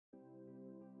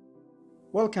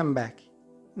Welcome back.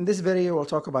 In this video we'll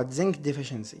talk about zinc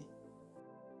deficiency.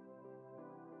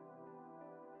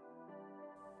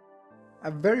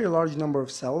 A very large number of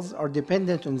cells are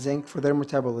dependent on zinc for their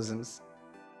metabolisms,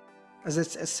 as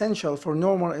it's essential for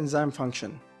normal enzyme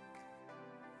function.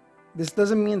 This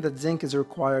doesn't mean that zinc is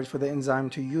required for the enzyme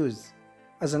to use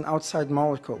as an outside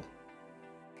molecule,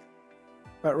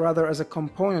 but rather as a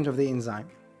component of the enzyme.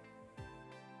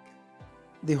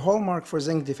 The hallmark for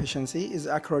zinc deficiency is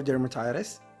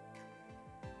Acrodermatitis,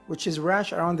 which is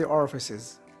rash around the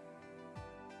orifices.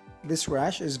 This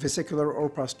rash is vesicular or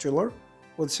pustular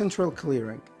with central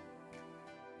clearing.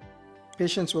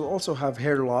 Patients will also have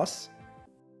hair loss,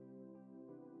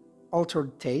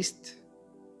 altered taste,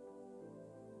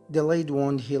 delayed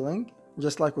wound healing,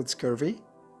 just like with scurvy,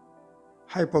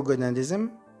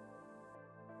 hypogonadism,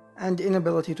 and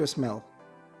inability to smell.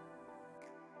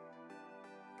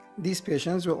 These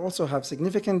patients will also have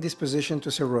significant disposition to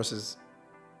cirrhosis.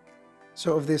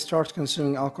 So if they start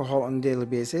consuming alcohol on a daily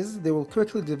basis, they will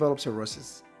quickly develop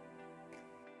cirrhosis.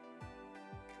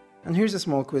 And here's a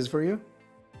small quiz for you.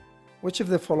 Which of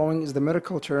the following is the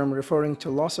medical term referring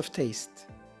to loss of taste?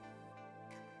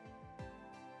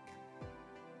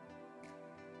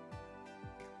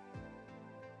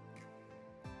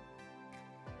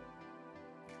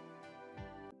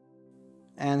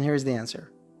 And here's the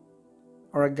answer.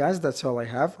 Alright guys, that's all I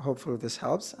have. Hopefully this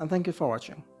helps, and thank you for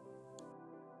watching.